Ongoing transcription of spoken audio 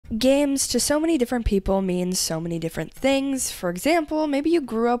Games to so many different people mean so many different things. For example, maybe you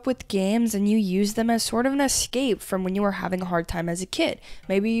grew up with games and you use them as sort of an escape from when you were having a hard time as a kid.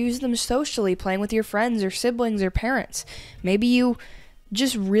 Maybe you use them socially, playing with your friends or siblings or parents. Maybe you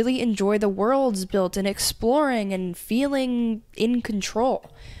just really enjoy the worlds built and exploring and feeling in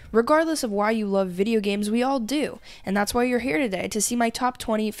control. Regardless of why you love video games, we all do. And that's why you're here today, to see my top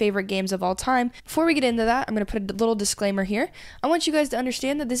 20 favorite games of all time. Before we get into that, I'm going to put a little disclaimer here. I want you guys to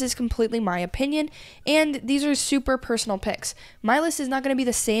understand that this is completely my opinion, and these are super personal picks. My list is not going to be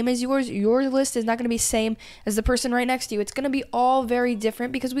the same as yours. Your list is not going to be the same as the person right next to you. It's going to be all very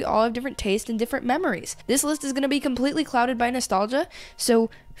different because we all have different tastes and different memories. This list is going to be completely clouded by nostalgia, so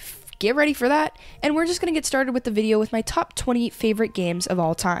get ready for that, and we're just going to get started with the video with my top 20 favorite games of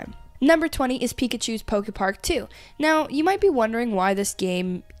all time. Number 20 is Pikachu's Poke Park 2. Now, you might be wondering why this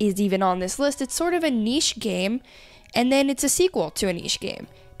game is even on this list. It's sort of a niche game, and then it's a sequel to a niche game,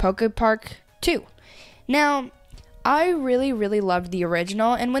 Poke Park 2. Now, I really loved the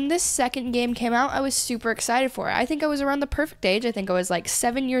original, and when this second game came out, I was super excited for it. I think I was around the perfect age. I think I was like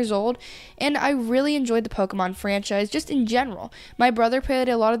 7 years old, and I really enjoyed the Pokemon franchise just in general. My brother played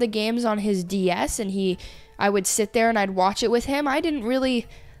a lot of the games on his DS, and I would sit there and I'd watch it with him. I didn't really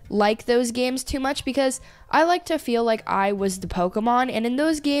like those games too much because I like to feel like I was the Pokemon, and in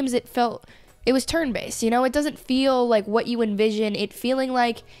those games it was turn-based, it doesn't feel like what you envision it feeling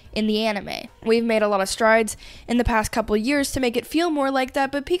like in the anime. We've made a lot of strides in the past couple of years to make it feel more like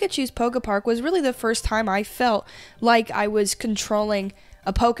that, but Pikachu's Poke Park was really the first time I felt like I was controlling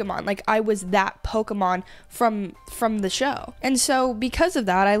a Pokemon, like I was that Pokemon from the show. And so because of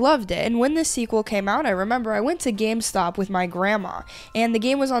that, I loved it. And when the sequel came out, I remember I went to GameStop with my grandma, and the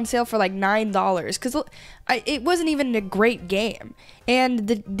game was on sale for like $9 because it wasn't even a great game. And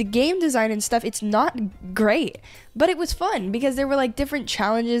the game design and stuff, it's not great, but it was fun because there were like different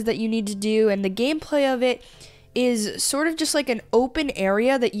challenges that you need to do, and the gameplay of it is sort of just like an open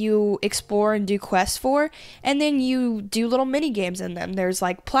area that you explore and do quests for, and then you do little mini games in them. There's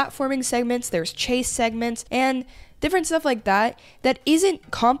like platforming segments, there's chase segments, and different stuff like that isn't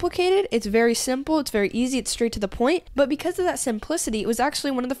complicated. It's very simple, it's very easy, it's straight to the point. But because of that simplicity, it was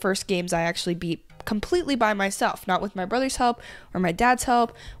actually one of the first games I actually beat completely by myself, not with my brother's help or my dad's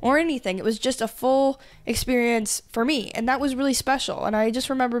help or anything. It was just a full experience for me, and that was really special. And I just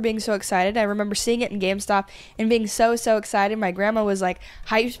remember being so excited. I remember seeing it in GameStop and being so excited. My grandma was like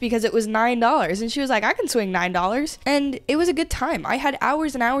hyped because it was $9, and she was like, I can swing $9, and it was a good time. I had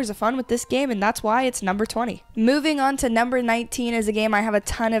hours and hours of fun with this game, and that's why it's number 20. Moving on to number 19 is a game I have a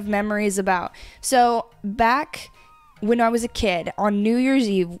ton of memories about. So back when I was a kid, on New Year's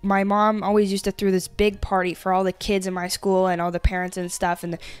Eve, my mom always used to throw this big party for all the kids in my school and all the parents and stuff,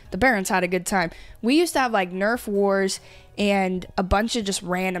 and the parents had a good time. We used to have like Nerf wars and a bunch of just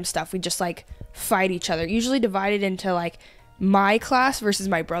random stuff. We just like fight each other, usually divided into like my class versus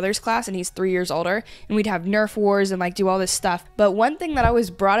my brother's class, and he's 3 years older, and we'd have Nerf wars and like do all this stuff. But one thing that always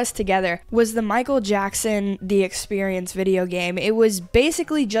brought us together was the Michael Jackson The Experience video game. It was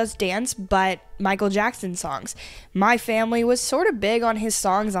basically Just Dance, but Michael Jackson songs. My family was sort of big on his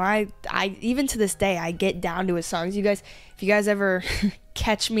songs, and I even to this day, I get down to his songs. If you guys ever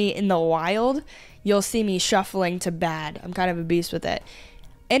catch me in the wild, you'll see me shuffling to Bad. I'm kind of a beast with it.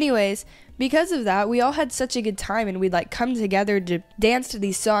 Anyways, because of that, we all had such a good time, and we'd like come together to dance to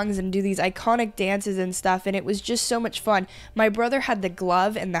these songs and do these iconic dances and stuff, and it was just so much fun. My brother had the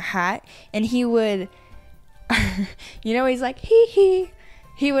glove and the hat, and he would, he's like, hee hee.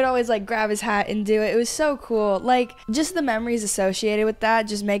 He would always like grab his hat and do it. It was so cool. Like, just the memories associated with that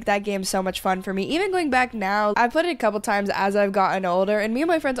just make that game so much fun for me. Even going back now, I've played it a couple times as I've gotten older, and me and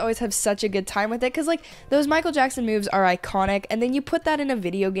my friends always have such a good time with it because like those Michael Jackson moves are iconic, and then you put that in a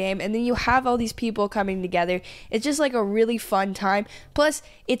video game, and then you have all these people coming together. It's just like a really fun time. Plus,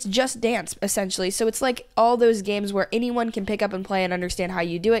 it's Just Dance essentially, so it's like all those games where anyone can pick up and play and understand how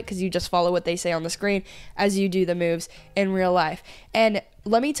you do it because you just follow what they say on the screen as you do the moves in real life. And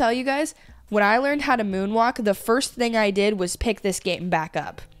let me tell you guys, when I learned how to moonwalk, the first thing I did was pick this game back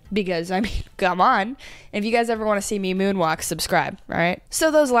up. Because, I mean, come on. If you guys ever want to see me moonwalk, subscribe, right? So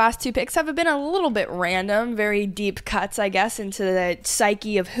those last two picks have been a little bit random, very deep cuts, I guess, into the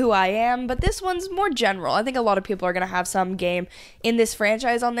psyche of who I am. But this one's more general. I think a lot of people are going to have some game in this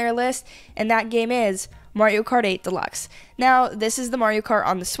franchise on their list. And that game is Mario Kart 8 Deluxe. Now, this is the Mario Kart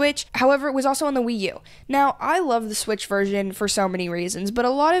on the Switch. However, it was also on the Wii U. Now, I love the Switch version for so many reasons, but a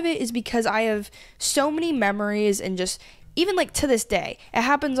lot of it is because I have so many memories and just even like to this day, it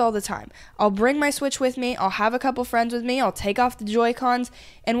happens all the time. I'll bring my Switch with me, I'll have a couple friends with me, I'll take off the Joy-Cons,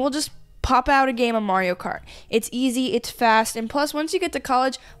 and we'll just pop out a game of Mario Kart. It's easy, it's fast, and plus once you get to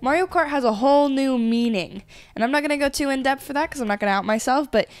college, Mario Kart has a whole new meaning. And I'm not going to go too in depth for that because I'm not going to out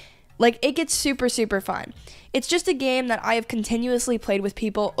myself, but like, it gets super, super fun. It's just a game that I have continuously played with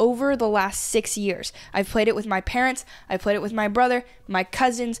people over the last 6 years. I've played it with my parents, I've played it with my brother, my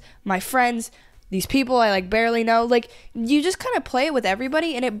cousins, my friends, these people I like barely know. Like, you just kind of play it with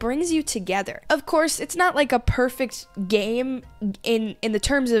everybody and it brings you together. Of course, it's not like a perfect game in the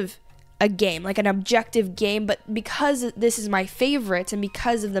terms of a game, like an objective game, but because this is my favorite and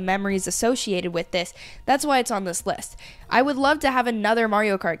because of the memories associated with this, that's why it's on this list. I would love to have another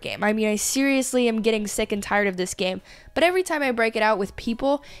Mario Kart game. I mean, I seriously am getting sick and tired of this game, but every time I break it out with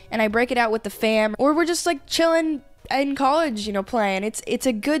people and I break it out with the fam, or we're just like chilling in college, you know, playing, it's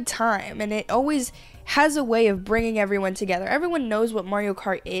a good time, and it always has a way of bringing everyone together. Everyone knows what Mario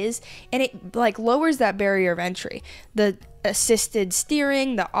Kart is, and it like lowers that barrier of entry. The assisted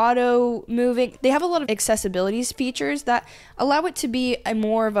steering, the auto moving, they have a lot of accessibility features that allow it to be a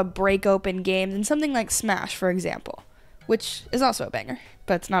more of a break open game than something like Smash, for example, which is also a banger,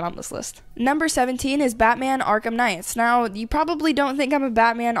 but it's not on this list. Number 17 is Batman Arkham Knights. Now, you probably don't think I'm a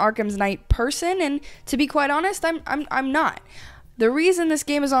Batman Arkham Knight person, and to be quite honest, I'm not. The reason this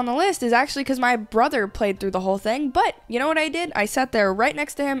game is on the list is actually because my brother played through the whole thing, but you know what I did? I sat there right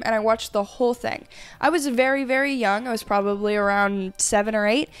next to him and I watched the whole thing. I was very, very young. I was probably around 7 or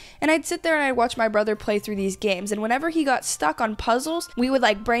 8, and I'd sit there and I'd watch my brother play through these games, and whenever he got stuck on puzzles, we would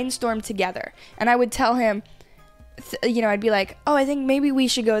like brainstorm together, and I would tell him, you know, I'd be like, oh, I think maybe we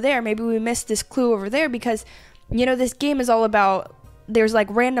should go there. Maybe we missed this clue over there because, you know, this game is all about, there's like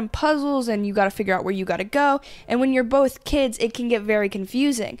random puzzles and you got to figure out where you got to go. And when you're both kids, it can get very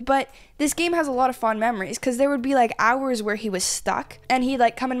confusing. But this game has a lot of fond memories because there would be like hours where he was stuck and he'd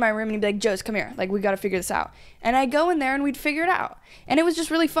like come in my room and he'd be like, Josie, come here. Like, we got to figure this out. And I'd go in there and we'd figure it out. And it was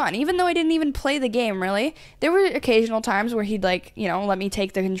just really fun. Even though I didn't even play the game really, there were occasional times where he'd like, you know, let me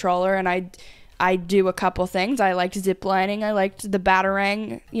take the controller and I'd do a couple things. I liked ziplining. I liked the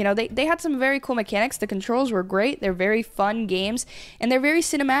Batarang. You know, they had some very cool mechanics. The controls were great. They're very fun games, and they're very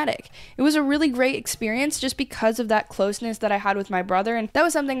cinematic. It was a really great experience just because of that closeness that I had with my brother, and that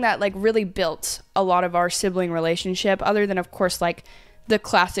was something that, like, really built a lot of our sibling relationship, other than, of course, like, the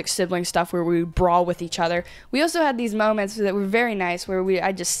classic sibling stuff where we brawl with each other. We also had these moments that were very nice where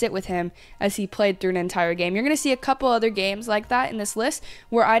I'd just sit with him as he played through an entire game. You're going to see a couple other games like that in this list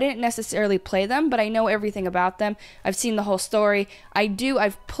where I didn't necessarily play them, but I know everything about them. I've seen the whole story.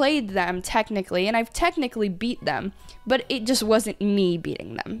 I've played them technically, and I've technically beat them, but it just wasn't me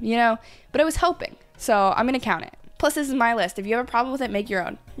beating them, you know? But I was helping, so I'm going to count it. Plus, this is my list. If you have a problem with it, make your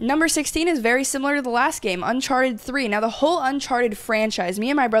own. Number 16 is very similar to the last game, Uncharted 3. Now, the whole Uncharted franchise, me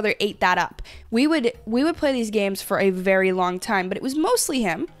and my brother ate that up. We would play these games for a very long time, but it was mostly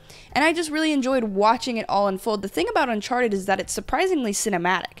him, and I just really enjoyed watching it all unfold. The thing about Uncharted is that it's surprisingly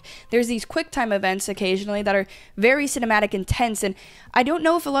cinematic. There's these QuickTime events occasionally that are very cinematic, intense, and I don't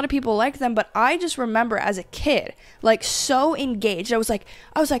know if a lot of people like them, but I just remember as a kid, like, so engaged. I was like,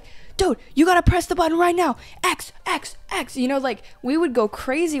 dude, you gotta press the button right now. X, X, X. You know, like, we would go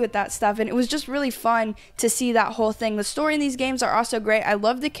crazy with that stuff, and it was just really fun to see that whole thing. The story in these games are also great. I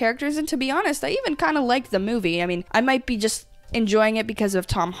love the characters, and to be honest, I even kind of liked the movie. I mean, I might be just enjoying it because of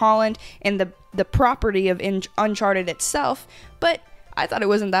Tom Holland and the property of Uncharted itself, but I thought it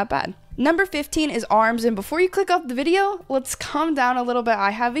wasn't that bad. Number 15 is ARMS, and before you click off the video, let's calm down a little bit.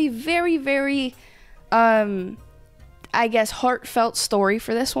 I have a very, very, I guess, heartfelt story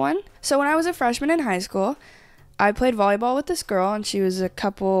for this one. So when I was a freshman in high school, I played volleyball with this girl, and she was a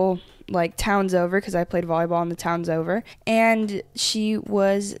couple, like, towns over, because I played volleyball in the towns over, and she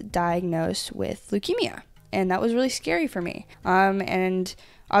was diagnosed with leukemia. And that was really scary for me. And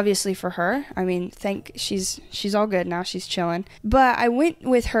obviously for her, I mean, she's all good now, she's chilling. But I went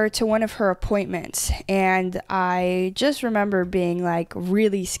with her to one of her appointments, and I just remember being, like,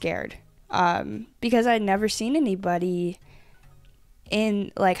 really scared. Because I'd never seen anybody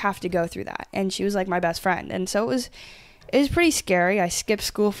have to go through that. And she was, like, my best friend. And so it was pretty scary. I skipped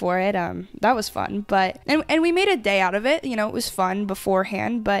school for it. That was fun. But, and we made a day out of it. You know, it was fun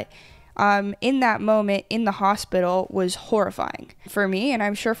beforehand, but in that moment in the hospital was horrifying for me, and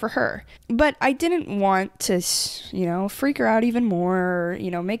I'm sure for her. But I didn't want to, you know, freak her out even more, or,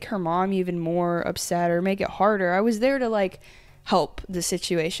 you know, make her mom even more upset or make it harder. I was there to, like, help the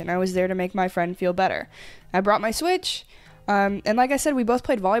situation. I was there to make my friend feel better. I brought my Switch, and like I said, we both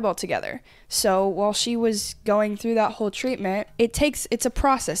played volleyball together. So while she was going through that whole treatment, it's a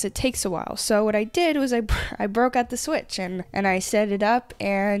process. It takes a while. So what I did was I broke out the Switch and I set it up,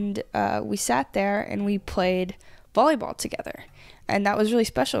 and we sat there and we played volleyball together. And that was really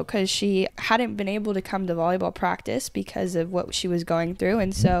special because she hadn't been able to come to volleyball practice because of what she was going through.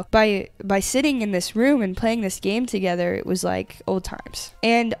 And so by sitting in this room and playing this game together, it was like old times.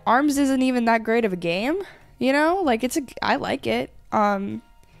 And Arms isn't even that great of a game, you know? Like, I like it.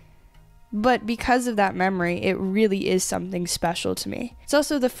 But because of that memory, it really is something special to me. It's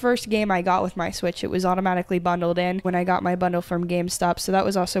also the first game I got with my Switch. It was automatically bundled in when I got my bundle from GameStop, so that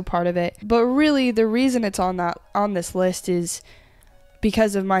was also part of it. But really, the reason it's on this list is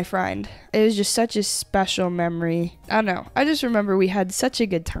because of my friend. It was just such a special memory. I don't know. I just remember we had such a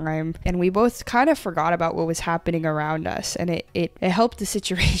good time, and we both kind of forgot about what was happening around us, and it helped the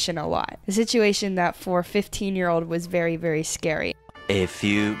situation a lot. The situation that for a 15-year-old was very, very scary. A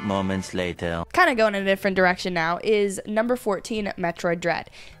few moments later. Kind of going in a different direction now is number 14, Metroid Dread.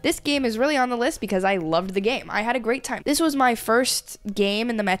 This game is really on the list because I loved the game. I had a great time. This was my first game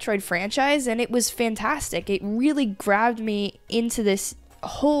in the Metroid franchise, and it was fantastic. It really grabbed me into this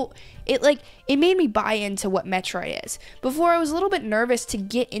whole... It made me buy into what Metroid is. Before, I was a little bit nervous to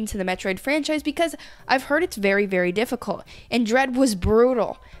get into the Metroid franchise because I've heard it's very, very difficult, and Dread was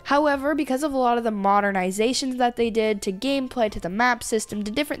brutal. However, because of a lot of the modernizations that they did to gameplay, to the map system,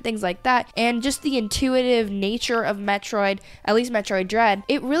 to different things like that, and just the intuitive nature of Metroid, at least Metroid Dread,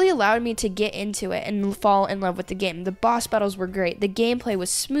 it really allowed me to get into it and fall in love with the game. The boss battles were great, the gameplay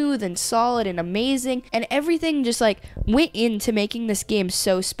was smooth and solid and amazing, and everything just like went into making this game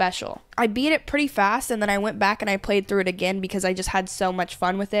so special. I beat it pretty fast, and then I went back and I played through it again because I just had so much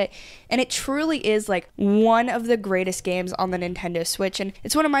fun with it, and it truly is like one of the greatest games on the Nintendo Switch, and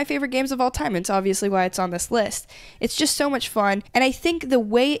it's one of my favorite games of all time. It's obviously why it's on this list. It's just so much fun, and I think the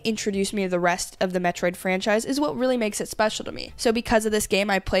way it introduced me to the rest of the Metroid franchise is what really makes it special to me. So because of this game,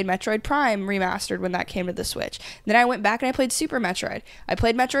 I played Metroid Prime Remastered when that came to the Switch. Then I went back and I played Super Metroid. I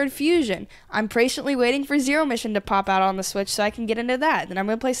played Metroid Fusion. I'm patiently waiting for Zero Mission to pop out on the Switch so I can get into that. Then I'm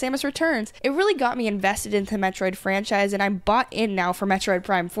going to play Samus Returns. It really got me invested into the Metroid franchise, and I'm bought in now for Metroid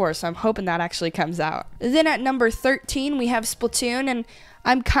Prime 4, so I'm hoping that actually comes out. Then at number 13, we have Splatoon, and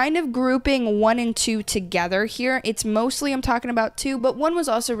I'm kind of grouping 1 and 2 together here. It's mostly I'm talking about 2, but 1 was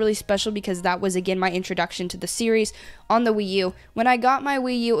also really special because that was, again, my introduction to the series on the Wii U. When I got my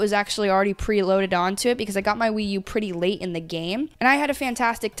Wii U, it was actually already preloaded onto it because I got my Wii U pretty late in the game, and I had a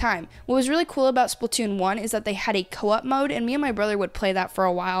fantastic time. What was really cool about Splatoon 1 is that they had a co-op mode, and me and my brother would play that for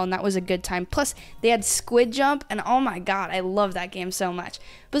a while, and that was a good time. Plus, they had Squid Jump, and oh my god, I love that game so much.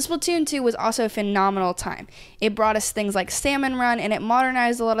 But Splatoon 2 was also a phenomenal time. It brought us things like Salmon Run, and it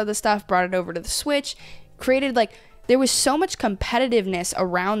modernized a lot of the stuff, brought it over to the Switch, created there was so much competitiveness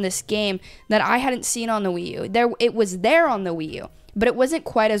around this game that I hadn't seen on the Wii U. It was there on the Wii U, but it wasn't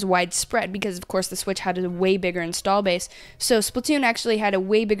quite as widespread because, of course, the Switch had a way bigger install base, so Splatoon actually had a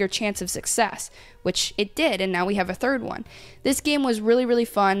way bigger chance of success, which it did, and now we have a third one. This game was really, really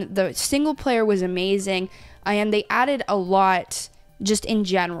fun. The single player was amazing, and they added a lot just in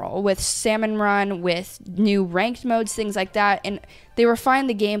general with Salmon Run, with new ranked modes, things like that, and they refined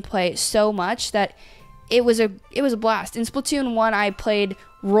the gameplay so much that it was a blast. In Splatoon 1, I played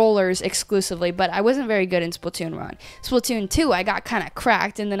rollers exclusively, but I wasn't very good in Splatoon 1. Splatoon 2, I got kind of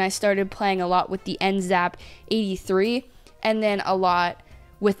cracked, and then I started playing a lot with the NZAP 83, and then a lot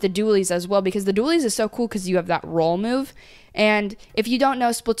with the dualies as well, because the dualies is so cool because you have that roll move. And if you don't know,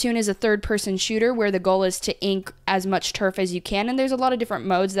 Splatoon is a third-person shooter where the goal is to ink as much turf as you can, and there's a lot of different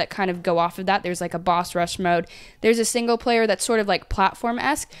modes that kind of go off of that. There's like a boss rush mode. There's a single player that's sort of like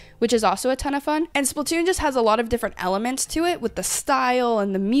platform-esque, which is also a ton of fun. And Splatoon just has a lot of different elements to it with the style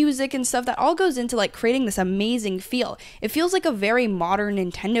and the music and stuff that all goes into like creating this amazing feel. It feels like a very modern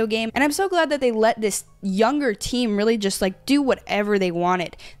Nintendo game, and I'm so glad that they let this younger team really just like do whatever they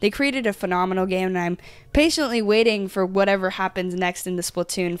wanted. They created a phenomenal game, and I'm patiently waiting for whatever happens next in the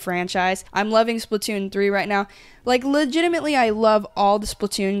Splatoon franchise. I'm loving Splatoon 3 right now. Like, legitimately, I love all the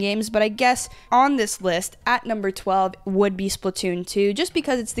Splatoon games, but I guess on this list, at number 12, would be Splatoon 2, just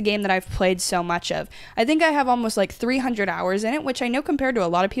because it's the game that I've played so much of. I think I have almost like 300 hours in it, which I know compared to a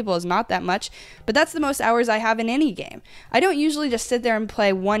lot of people is not that much, but that's the most hours I have in any game. I don't usually just sit there and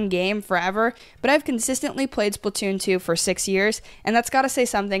play one game forever, but I've consistently played Splatoon 2 for 6 years, and that's gotta say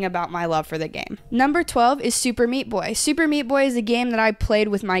something about my love for the game. Number 12 is Super Meat Boy. Super Meat Boy is a game that I played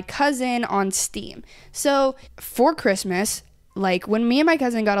with my cousin on Steam. So, for Christmas, like when me and my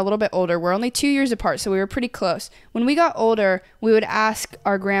cousin got a little bit older, we're only 2 years apart, so we were pretty close. When we got older, we would ask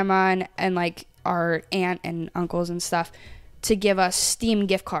our grandma and like our aunt and uncles and stuff to give us Steam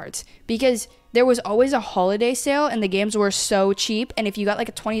gift cards because there was always a holiday sale and the games were so cheap. And if you got like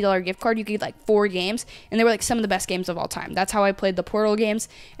a $20 gift card, you could get like 4 games, and they were like some of the best games of all time. That's how I played the Portal games,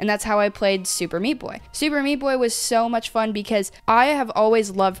 and that's how I played Super Meat Boy. Super Meat Boy was so much fun because I have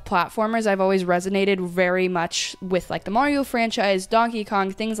always loved platformers. I've always resonated very much with like the Mario franchise, Donkey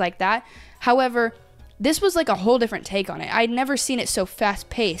Kong, things like that. However, this was like a whole different take on it. I'd never seen it so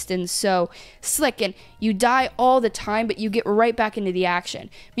fast-paced and so slick, and you die all the time, but you get right back into the action.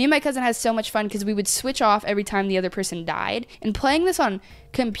 Me and my cousin had so much fun because we would switch off every time the other person died, and playing this on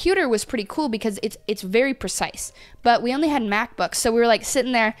computer was pretty cool because it's very precise. But we only had MacBooks, so we were like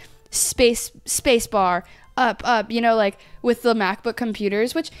sitting there, space bar, up, you know, like with the MacBook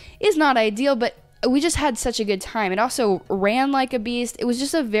computers, which is not ideal, but we just had such a good time. It also ran like a beast. It was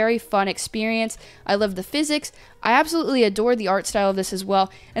just a very fun experience. I love the physics. I absolutely adore the art style of this as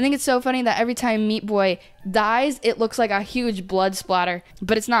well. I think it's so funny that every time Meat Boy dies, it looks like a huge blood splatter,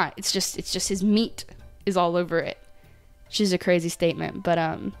 but it's not. It's just his meat is all over it. Which is a crazy statement, but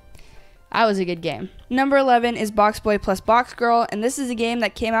that was a good game. Number 11 is Box Boy plus Box Girl, and this is a game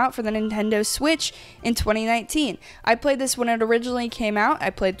that came out for the Nintendo Switch in 2019. I played this when it originally came out. I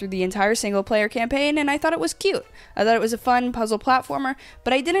played through the entire single-player campaign, and I thought it was cute. I thought it was a fun puzzle platformer,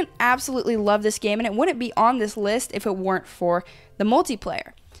 but I didn't absolutely love this game, and it wouldn't be on this list if it weren't for the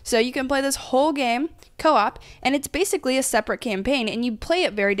multiplayer. So you can play this whole game co-op, and it's basically a separate campaign, and you play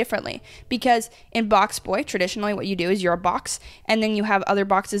it very differently because in Box Boy, traditionally what you do is you're a box, and then you have other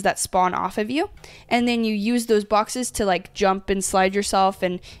boxes that spawn off of you, and then you use those boxes to like jump and slide yourself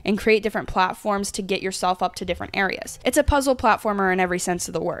and create different platforms to get yourself up to different areas. It's a puzzle platformer in every sense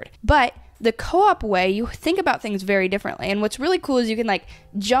of the word, but the co-op way, you think about things very differently, and what's really cool is you can like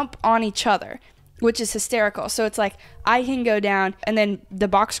jump on each other, which is hysterical. So it's like I can go down, and then the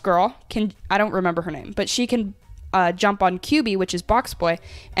box girl can, I don't remember her name, but she can jump on QB, which is Box Boy,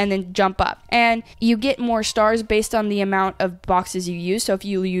 and then jump up. And you get more stars based on the amount of boxes you use. So if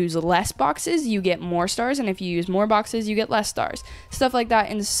you use less boxes, you get more stars, and if you use more boxes, you get less stars. Stuff like that.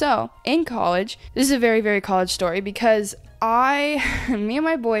 And so in college, this is a very, very college story because me and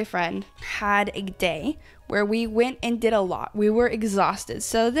my boyfriend had a day where we went and did a lot. We were exhausted.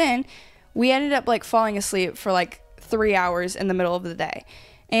 So then we ended up like falling asleep for like 3 hours in the middle of the day.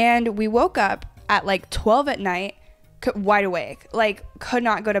 And we woke up at like 12 at night, wide awake, like could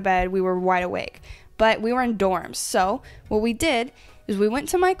not go to bed. We were wide awake, but we were in dorms. So what we did is we went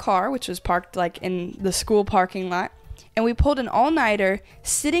to my car, which was parked like in the school parking lot, and we pulled an all-nighter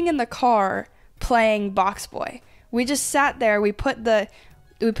sitting in the car playing Box Boy. We just sat there. We put the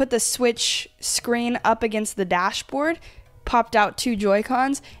Switch screen up against the dashboard, popped out 2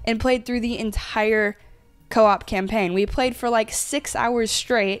 Joy-Cons, and played through the entire co-op campaign. We played for like 6 hours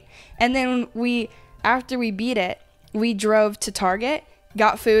straight, and then after we beat it, we drove to Target,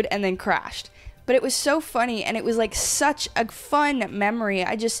 got food, and then crashed. But it was so funny, and it was like such a fun memory.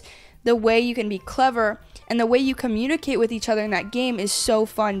 The way you can be clever and the way you communicate with each other in that game is so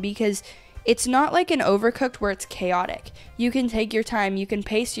fun because it's not like an Overcooked where it's chaotic. You can take your time, you can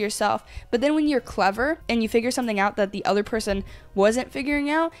pace yourself, but then when you're clever and you figure something out that the other person wasn't figuring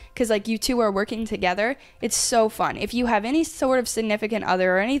out, because like you two are working together, it's so fun. If you have any sort of significant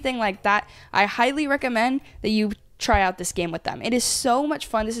other or anything like that, I highly recommend that you try out this game with them. It is so much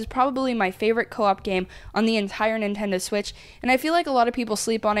fun. This is probably my favorite co-op game on the entire Nintendo Switch, and I feel like a lot of people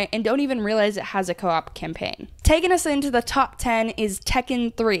sleep on it and don't even realize it has a co-op campaign. Taking us into the top 10 is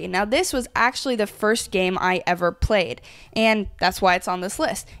Tekken 3. Now this was actually the first game I ever played, and that's why it's on this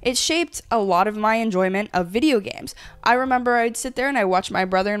list. It shaped a lot of my enjoyment of video games. I remember I'd sit there and I watch my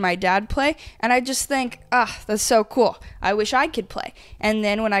brother and my dad play, and I'd just think, that's so cool. I wish I could play. And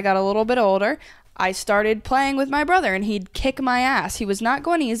then when I got a little bit older, I started playing with my brother, and he'd kick my ass. He was not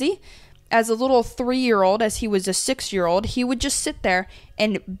going easy. As a little 3-year-old, as he was a 6-year-old, he would just sit there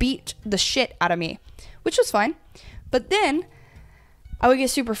and beat the shit out of me, which was fine. But then I would get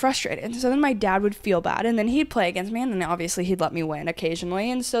super frustrated. So then my dad would feel bad, and then he'd play against me, and then obviously he'd let me win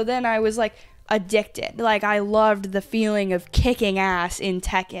occasionally. And so then I was like addicted. Like I loved the feeling of kicking ass in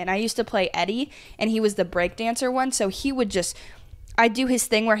Tekken. I used to play Eddie, and he was the breakdancer one. So he would just, I'd do his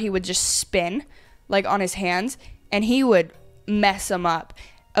thing where he would just spin like on his hands, and he would mess him up.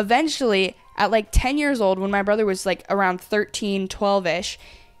 Eventually, at like 10 years old, when my brother was like around 13, 12-ish,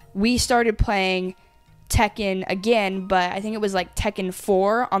 we started playing Tekken again, but I think it was like Tekken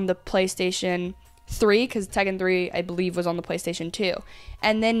 4 on the PlayStation 3, because Tekken 3, I believe, was on the PlayStation 2.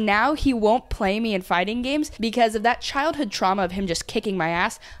 And then now he won't play me in fighting games because of that childhood trauma of him just kicking my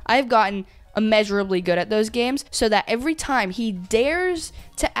ass. I've gotten immeasurably good at those games, so that every time he dares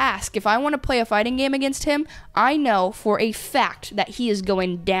to ask if I want to play a fighting game against him, I know for a fact that he is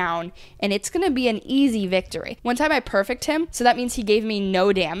going down, and it's going to be an easy victory. One time I perfect him, so that means he gave me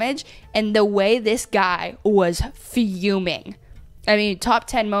no damage, and the way this guy was fuming. I mean, top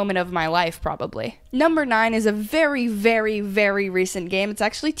 10 moment of my life, probably. Number 9 is a very, very, very recent game. It's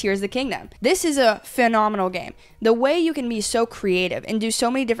actually Tears of the Kingdom. This is a phenomenal game. The way you can be so creative and do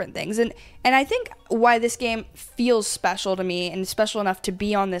so many different things. And I think why this game feels special to me and special enough to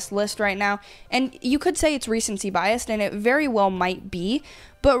be on this list right now, and you could say it's recency biased, and it very well might be,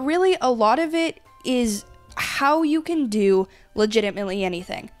 but really a lot of it is how you can do legitimately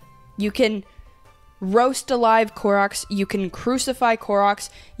anything. You can roast alive Koroks, you can crucify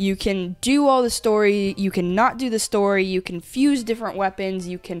Koroks, you can do all the story, you can not do the story, you can fuse different weapons,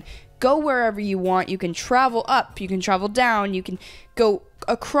 you can go wherever you want, you can travel up, you can travel down, you can go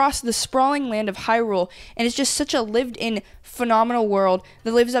across the sprawling land of Hyrule, and it's just such a lived-in, phenomenal world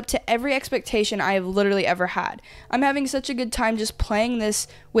that lives up to every expectation I have literally ever had. I'm having such a good time just playing this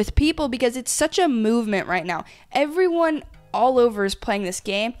with people because it's such a movement right now. Everyone all over is playing this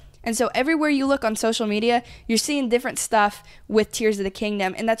game. And so everywhere you look on social media, you're seeing different stuff with Tears of the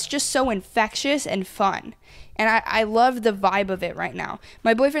Kingdom, and that's just so infectious and fun. And I love the vibe of it right now.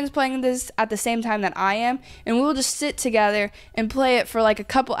 My boyfriend's playing this at the same time that I am, and we'll just sit together and play it for like a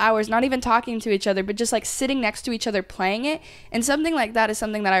couple hours, not even talking to each other, but just like sitting next to each other playing it. And something like that is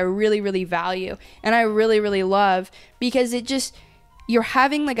something that I really, really value, and I really, really love, because it just... you're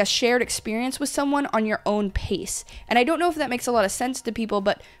having like a shared experience with someone on your own pace. And I don't know if that makes a lot of sense to people,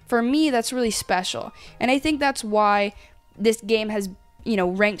 but for me, that's really special. And I think that's why this game has,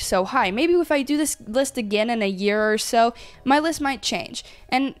 ranked so high. Maybe if I do this list again in a year or so, my list might change.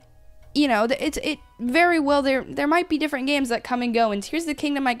 And, it very well, there might be different games that come and go, and Tears of the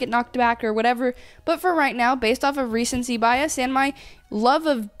Kingdom might get knocked back or whatever. But for right now, based off of recency bias and my love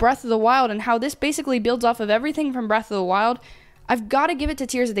of Breath of the Wild and how this basically builds off of everything from Breath of the Wild, I've got to give it to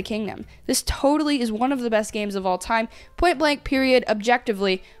Tears of the Kingdom. This totally is one of the best games of all time, point blank, period,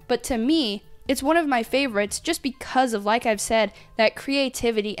 objectively. But to me, it's one of my favorites just because of, like I've said, that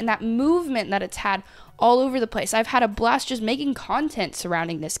creativity and that movement that it's had all over the place. I've had a blast just making content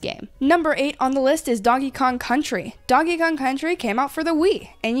surrounding this game. Number 8 on the list is Donkey Kong Country. Donkey Kong Country came out for the Wii,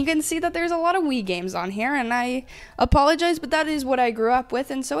 and you can see that there's a lot of Wii games on here, and I apologize, but that is what I grew up with,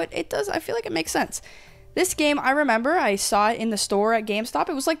 and so it does, I feel like it makes sense. This game, I remember I saw it in the store at GameStop.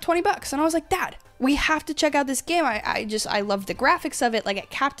 It was like $20, and I was like, Dad, we have to check out this game. I loved the graphics of it. Like, it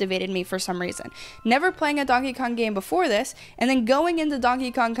captivated me for some reason. Never playing a Donkey Kong game before this, and then going into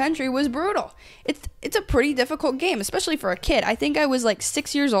Donkey Kong Country was brutal. It's a pretty difficult game, especially for a kid. I think I was like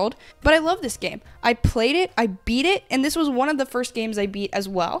 6 years old, but I love this game. I played it, I beat it, and this was one of the first games I beat as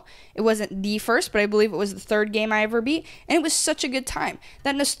well. It wasn't the first, but I believe it was the third game I ever beat, and it was such a good time.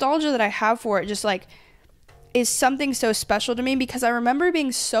 That nostalgia that I have for it just like is something so special to me, because I remember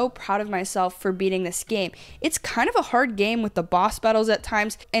being so proud of myself for beating this game. It's kind of a hard game with the boss battles at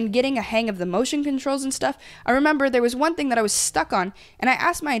times and getting a hang of the motion controls and stuff. I remember there was one thing that I was stuck on, and I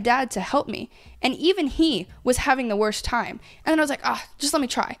asked my dad to help me, and even he was having the worst time. And then I was like, just let me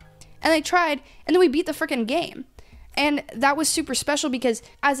try. And I tried, and then we beat the freaking game. And that was super special because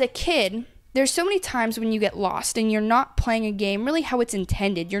as a kid, there's so many times when you get lost and you're not playing a game really how it's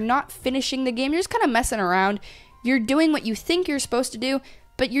intended. You're not finishing the game. You're just kind of messing around. You're doing what you think you're supposed to do,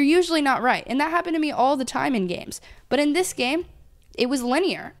 but you're usually not right. And that happened to me all the time in games. But in this game, it was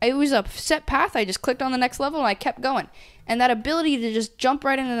linear. It was a set path. I just clicked on the next level and I kept going. And that ability to just jump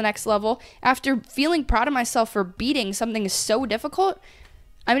right into the next level after feeling proud of myself for beating something so difficult,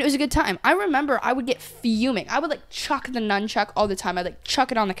 I mean, it was a good time. I remember I would get fuming. I would like chuck the nunchuck all the time. I'd like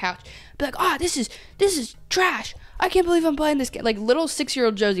chuck it on the couch. Be like, this is trash. I can't believe I'm playing this game. Like little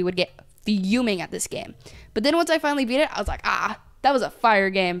 6-year-old Josie would get fuming at this game. But then once I finally beat it, I was like, that was a fire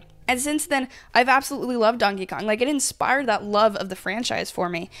game. And since then, I've absolutely loved Donkey Kong. Like, it inspired that love of the franchise for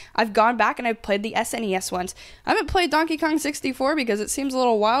me. I've gone back and I've played the SNES ones. I haven't played Donkey Kong 64 because it seems a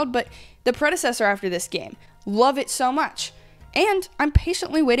little wild, but the predecessor after this game. Love it so much. And I'm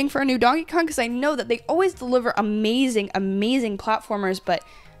patiently waiting for a new Donkey Kong because I know that they always deliver amazing, amazing platformers, but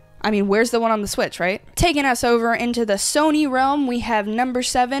I mean, where's the one on the Switch, right? Taking us over into the Sony realm, we have number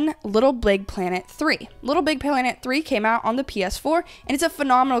 7, Little Big Planet 3. Little Big Planet 3 came out on the PS4, and it's a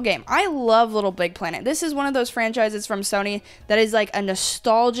phenomenal game. I love Little Big Planet. This is one of those franchises from Sony that is like a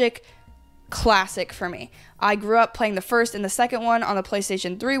nostalgic classic for me. I grew up playing the first and the second one on the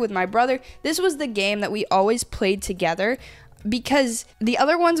PlayStation 3 with my brother. This was the game that we always played together. because the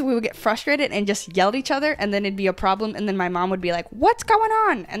other ones we would get frustrated and just yell at each other, and then it'd be a problem, and then my mom would be like, what's going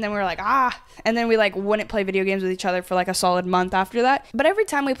on? And then we were like, and then we like wouldn't play video games with each other for like a solid month after that. But every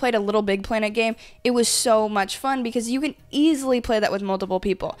time we played a Little Big Planet game, it was so much fun because you can easily play that with multiple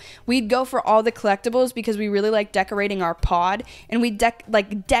people. We'd go for all the collectibles because we really like decorating our pod, and we'd deck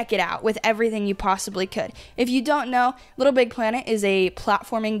it out with everything you possibly could. If you don't know, Little Big Planet is a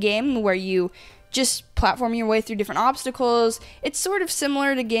platforming game where you just platform your way through different obstacles. It's sort of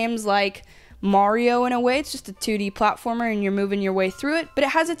similar to games like Mario in a way. It's just a 2D platformer and you're moving your way through it, but it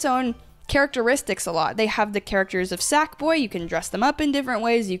has its own characteristics a lot. They have the characters of Sackboy. You can dress them up in different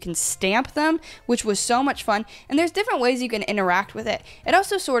ways. You can stamp them, which was so much fun. And there's different ways you can interact with it. It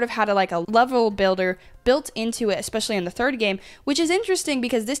also sort of had a level builder built into it, especially in the third game, which is interesting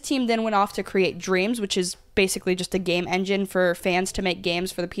because this team then went off to create Dreams, which is basically just a game engine for fans to make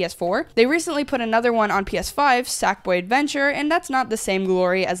games for the PS4. They recently put another one on PS5, Sackboy Adventure, and that's not the same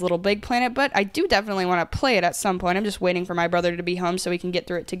glory as Little Big Planet, but I do definitely want to play it at some point. I'm just waiting for my brother to be home so we can get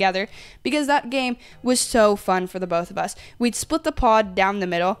through it together, because that game was so fun for the both of us. We'd split the pod down the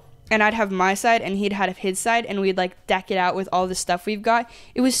middle, and I'd have my side and he'd have his side, and we'd like deck it out with all the stuff we've got.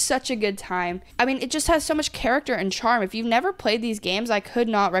 It was such a good time. I mean, it just has so much character and charm. If you've never played these games, I could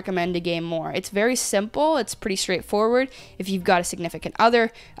not recommend a game more. It's very simple. It's pretty straightforward. If you've got a significant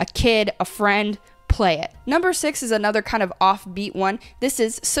other, a kid, a friend, play it. Number 6 is another kind of offbeat one. This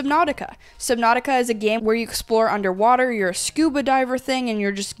is Subnautica. Subnautica is a game where you explore underwater. You're a scuba diver thing, and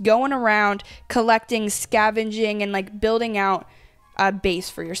you're just going around collecting, scavenging, and like building out a base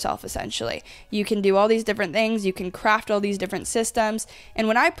for yourself, essentially. You can do all these different things. You can craft all these different systems. And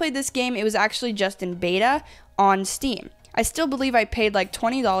when I played this game, it was actually just in beta on Steam. I still believe I paid like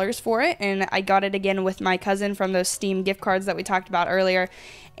 $20 for it, and I got it again with my cousin from those Steam gift cards that we talked about earlier,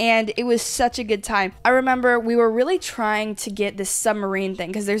 and it was such a good time. I remember we were really trying to get this submarine thing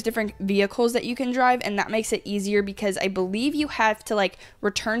because there's different vehicles that you can drive, and that makes it easier because I believe you have to like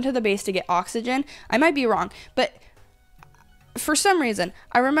return to the base to get oxygen. I might be wrong, but for some reason,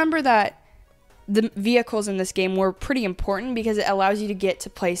 I remember that the vehicles in this game were pretty important because it allows you to get to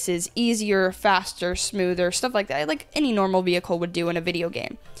places easier, faster, smoother, stuff like that, like any normal vehicle would do in a video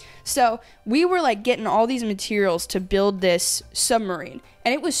game. So we were like getting all these materials to build this submarine,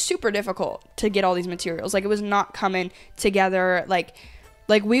 and it was super difficult to get all these materials. Like, it was not coming together. Like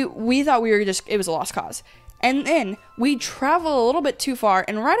we thought we were just, it was a lost cause. And then we travel a little bit too far,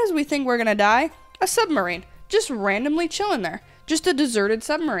 and right as we think we're gonna die, a submarine just randomly chilling there. Just a deserted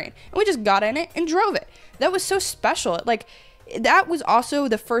submarine. And we just got in it and drove it. That was so special. Like, that was also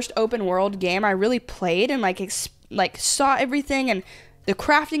the first open world game I really played and like saw everything and the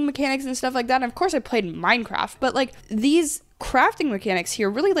crafting mechanics and stuff like that. And of course I played Minecraft, but like these crafting mechanics here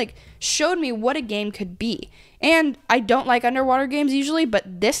really like showed me what a game could be. And I don't like underwater games usually,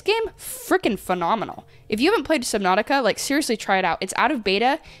 but this game, freaking phenomenal. If you haven't played Subnautica, like seriously try it out. It's out of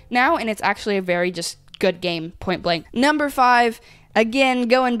beta now, and it's actually a very just good game, point blank. Number 5, again,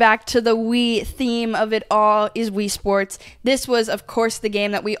 going back to the Wii theme of it all, is Wii Sports. This was, of course, the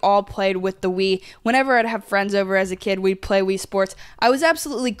game that we all played with the Wii. Whenever I'd have friends over as a kid, we'd play Wii Sports. I was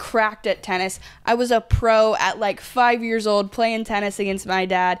absolutely cracked at tennis. I was a pro at like 5 years old playing tennis against my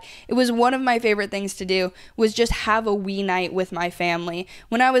dad. It was one of my favorite things to do, was just have a Wii night with my family.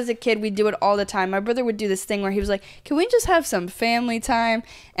 When I was a kid, we'd do it all the time. My brother would do this thing where he was like, can we just have some family time?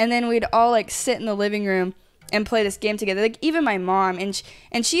 And then we'd all like sit in the living room and play this game together. Like, even my mom,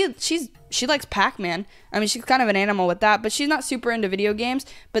 and she likes Pac-Man. I mean, she's kind of an animal with that, but she's not super into video games.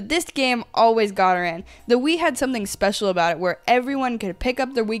 But this game always got her in. The Wii had something special about it where everyone could pick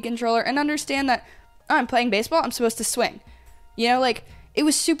up their Wii controller and understand that, oh, I'm playing baseball, I'm supposed to swing. You know, like, it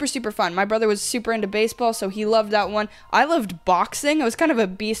was super, super fun. My brother was super into baseball, so he loved that one. I loved boxing. I was kind of a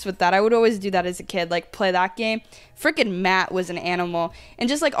beast with that. I would always do that as a kid, like play that game. Freaking Matt was an animal. And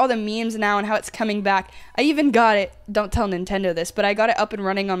just like all the memes now and how it's coming back, I even got it, don't tell Nintendo this, but I got it up and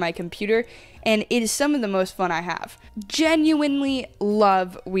running on my computer, and it is some of the most fun I have. Genuinely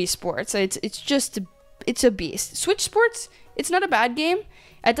love Wii Sports. It's a beast. Switch Sports, it's not a bad game.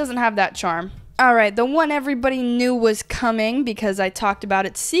 It doesn't have that charm. Alright, the one everybody knew was coming because I talked about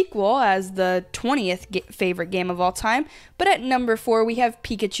its sequel as the 20th favorite game of all time, but at number 4 we have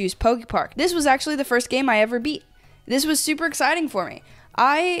Pikachu's Poke Park. This was actually the first game I ever beat. This was super exciting for me.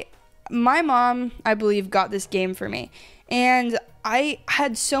 My mom, I believe, got this game for me, and I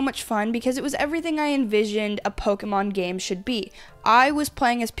had so much fun because it was everything I envisioned a Pokemon game should be. I was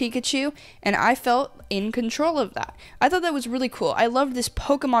playing as Pikachu, and I felt in control of that. I thought that was really cool. I loved this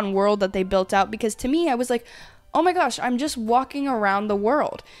Pokemon world that they built out because to me, I was like, oh my gosh, I'm just walking around the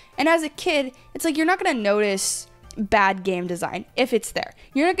world. And as a kid, it's like you're not going to notice bad game design if it's there.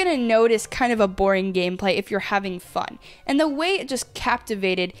 You're not going to notice kind of a boring gameplay if you're having fun. And the way it just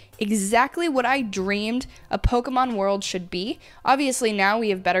captivated exactly what I dreamed a Pokemon world should be. Obviously now we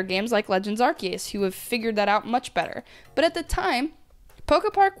have better games like Legends Arceus who have figured that out much better. But at the time,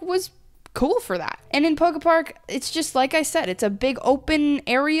 Pokepark was cool for that. And in Pokepark, it's just like I said, it's a big open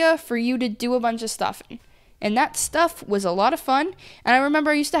area for you to do a bunch of stuff in. And that stuff was a lot of fun. And I remember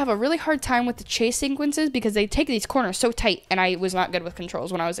I used to have a really hard time with the chase sequences because they take these corners so tight. And I was not good with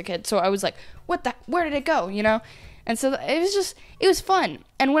controls when I was a kid. So I was like, where did it go? You know? And so it was fun.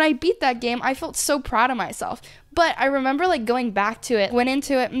 And when I beat that game, I felt so proud of myself. But I remember like going back to it, went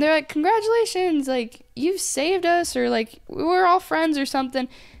into it, and they're like, congratulations, like you saved us, or like we're all friends or something.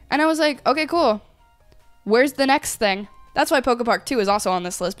 And I was like, okay, cool. Where's the next thing? That's why Pokepark 2 is also on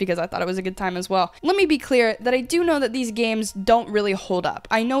this list, because I thought it was a good time as well. Let me be clear that I do know that these games don't really hold up.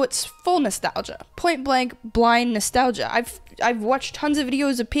 I know it's full nostalgia. Point blank, blind nostalgia. I've watched tons of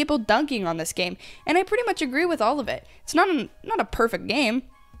videos of people dunking on this game, and I pretty much agree with all of it. It's not a perfect game,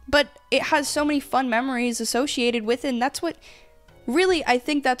 but it has so many fun memories associated with it, and that's what, really, I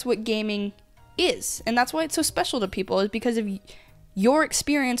think that's what gaming is. And that's why it's so special to people, is because of your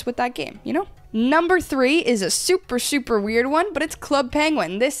experience with that game, you know? Number 3 is a super weird one, but it's Club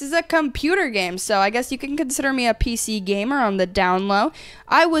Penguin. This is a computer game, so I guess you can consider me a PC gamer on the down low.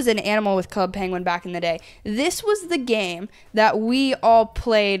 I was an animal with Club Penguin back in the day. This was the game that we all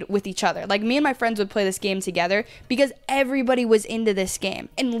played with each other. Like, me and my friends would play this game together because everybody was into this game.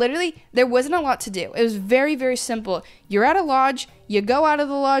 And literally, there wasn't a lot to do. It was very simple. You're at a lodge, you go out of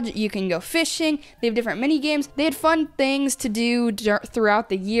the lodge, you can go fishing, they have different mini games. They had fun things to do throughout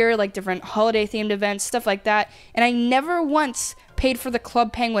the year, like different holiday themed events, stuff like that. And I never once paid for the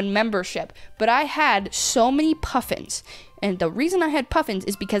Club Penguin membership, but I had so many puffins. And the reason I had puffins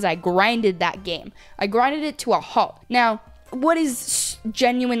is because I grinded that game. I grinded it to a halt. Now, what is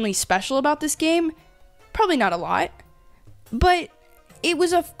genuinely special about this game? Probably not a lot, but it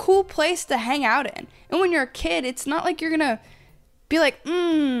was a cool place to hang out in. And when you're a kid, it's not like you're gonna be like,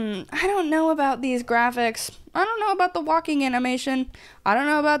 I don't know about these graphics. I don't know about the walking animation. I don't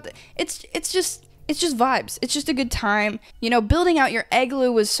know about it's just vibes. It's just a good time. You know, building out your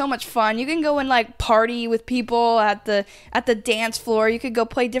igloo was so much fun. You can go and like party with people at the dance floor. You could go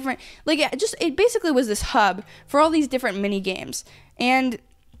play different, like, it basically was this hub for all these different mini games. And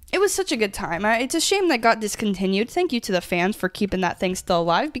it was such a good time. It's a shame that got discontinued. Thank you to the fans for keeping that thing still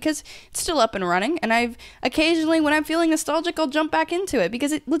alive, because it's still up and running. And I've occasionally, when I'm feeling nostalgic, I'll jump back into it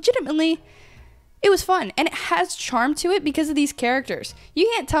because it was fun. And it has charm to it because of these characters. You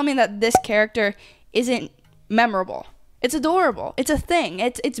can't tell me that this character isn't memorable. It's adorable. It's a thing.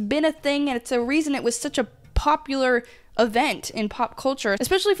 It's been a thing, and it's a reason it was such a popular event in pop culture,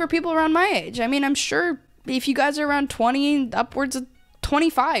 especially for people around my age. I mean, I'm sure if you guys are around 20, upwards of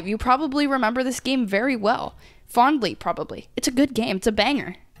 25, you probably remember this game very well. Fondly, probably. It's a good game. It's a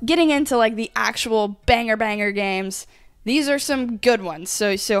banger. Getting into like the actual banger games, these are some good ones.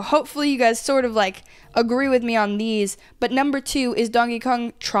 So hopefully you guys sort of like agree with me on these. But number 2 is Donkey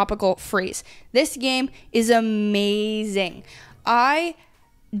Kong Tropical Freeze. This game is amazing. I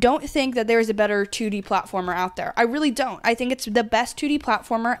don't think that there is a better 2D platformer out there. I really don't. I think it's the best 2D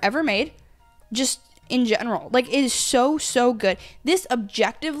platformer ever made. Just in general, like, it is so good. This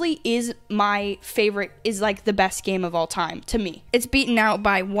objectively is my favorite, is like the best game of all time to me. It's beaten out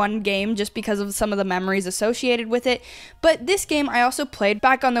by one game just because of some of the memories associated with it, but this game I also played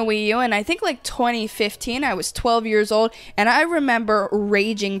back on the Wii U, and I think like 2015. I was 12 years old, and I remember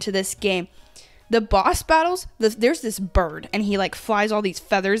raging to this game. The boss battles, there's this bird, and he like flies all these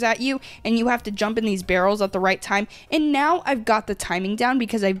feathers at you, and you have to jump in these barrels at the right time. And now I've got the timing down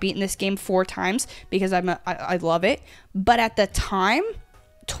because I've beaten this game 4 times because I love it. But at the time,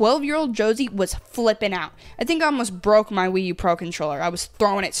 12-year-old Josie was flipping out. I think I almost broke my Wii U Pro controller. I was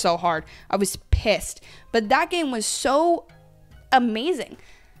throwing it so hard. I was pissed. But that game was so amazing.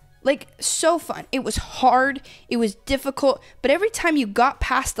 Like, so fun. It was hard, it was difficult, but every time you got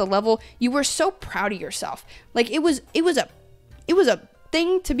past the level, you were so proud of yourself. Like, it was a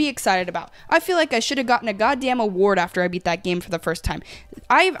thing to be excited about. I feel like I should have gotten a goddamn award after I beat that game for the first time.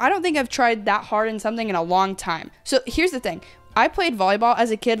 I don't think I've tried that hard in something in a long time. So here's the thing. I played volleyball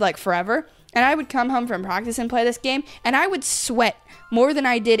as a kid like forever, and I would come home from practice and play this game, and I would sweat more than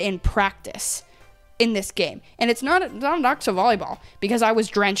I did in practice in this game. And it's not a knock to volleyball, because I was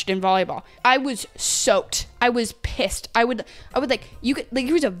drenched in volleyball. I was soaked. I was pissed. I would like, you could, like,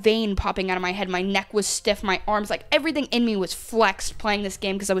 there was a vein popping out of my head. My neck was stiff. My arms, like, everything in me was flexed playing this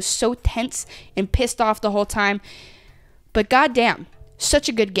game because I was so tense and pissed off the whole time. But goddamn, Such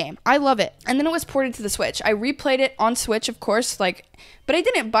a good game. I love it. And then it was ported to the Switch. I replayed it on Switch, of course, but I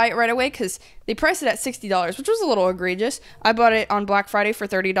didn't buy it right away because they priced it at $60, which was a little egregious. I bought it on Black Friday for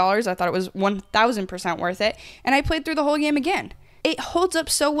 $30. I thought it was 1000% worth it. And I played through the whole game again. It holds up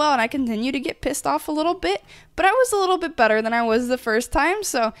so well, and I continue to get pissed off a little bit, but I was a little bit better than I was the first time,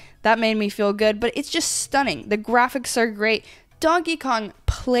 so that made me feel good. But it's just stunning. The graphics are great. Donkey Kong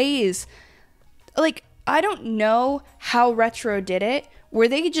plays like, I don't know how Retro did it, where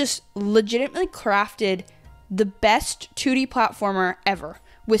they just legitimately crafted the best 2D platformer ever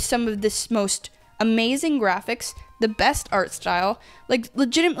with some of this most amazing graphics, the best art style, like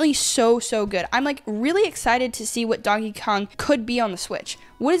legitimately so good. I'm like really excited to see what Donkey Kong could be on the Switch.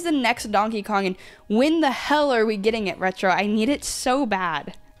 What is the next Donkey Kong, and when the hell are we getting it, Retro? I need it so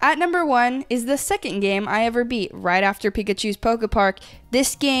bad. At number 1 is the second game I ever beat, right after Pikachu's Poke Park.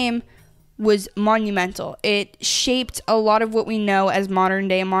 This game was monumental. It shaped a lot of what we know as modern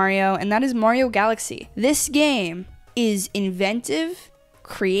day Mario, and that is Mario Galaxy. This game is inventive,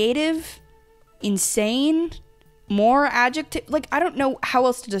 creative, insane, more adjective. Like, I don't know how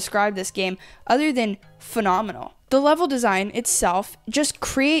else to describe this game other than phenomenal. The level design itself just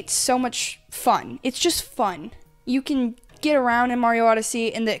creates so much fun. It's just fun. You can get around in Mario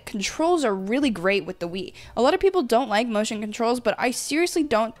Odyssey, and the controls are really great with the Wii. A lot of people don't like motion controls, but I seriously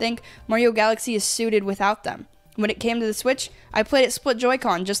don't think Mario Galaxy is suited without them. When it came to the Switch, I played it split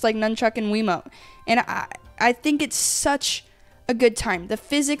Joy-Con, just like Nunchuck and Wiimote, and I think it's such a good time. The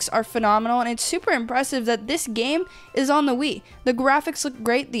physics are phenomenal, and it's super impressive that this game is on the Wii. The graphics look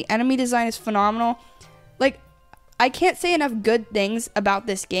great, the enemy design is phenomenal. Like, I can't say enough good things about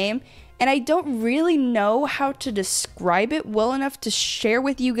this game, and I don't really know how to describe it well enough to share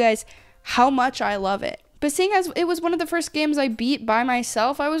with you guys how much I love it. But seeing as it was one of the first games I beat by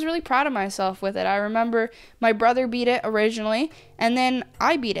myself, I was really proud of myself with it. I remember my brother beat it originally, and then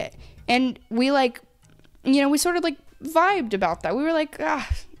I beat it. And we we sort of vibed about that. We were like,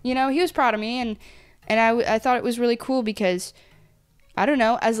 he was proud of me, and I thought it was really cool because, I don't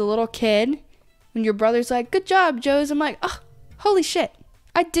know, as a little kid, when your brother's like, good job, Joes, I'm like, oh, holy shit.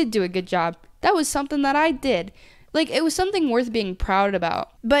 I did do a good job. That was something that I did. Like, it was something worth being proud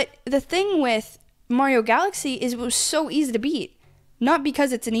about. But the thing with Mario Galaxy is it was so easy to beat. Not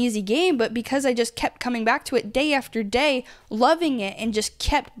because it's an easy game, but because I just kept coming back to it day after day, loving it, and just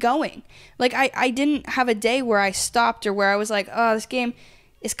kept going. Like, I didn't have a day where I stopped or where I was like, oh, this game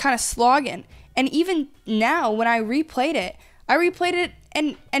is kind of slogging. And even now, when I replayed it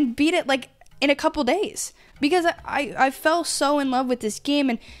and beat it in a couple days. Because I fell so in love with this game,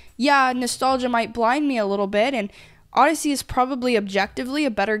 and yeah, nostalgia might blind me a little bit, and Odyssey is probably objectively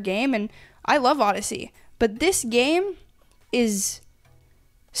a better game, and I love Odyssey. But this game is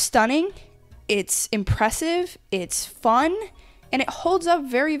stunning, it's impressive, it's fun, and it holds up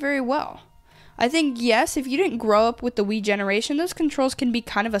very, very well. I think, yes, if you didn't grow up with the Wii generation, those controls can be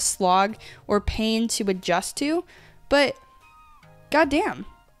kind of a slog or pain to adjust to, but goddamn,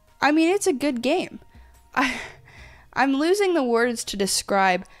 I mean, it's a good game. I'm losing the words to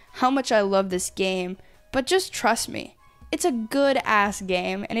describe how much I love this game, but just trust me, it's a good-ass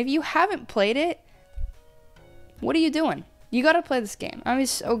game, and if you haven't played it, what are you doing? You gotta play this game. I mean,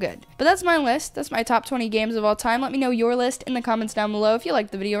 it's so good. But that's my list. That's my top 20 games of all time. Let me know your list in the comments down below. If you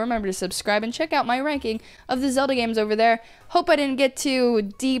liked the video, remember to subscribe and check out my ranking of the Zelda games over there. Hope I didn't get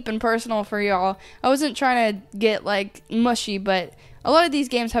too deep and personal for y'all. I wasn't trying to get, mushy, but a lot of these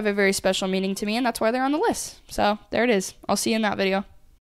games have a very special meaning to me, and that's why they're on the list. So, there it is. I'll see you in that video.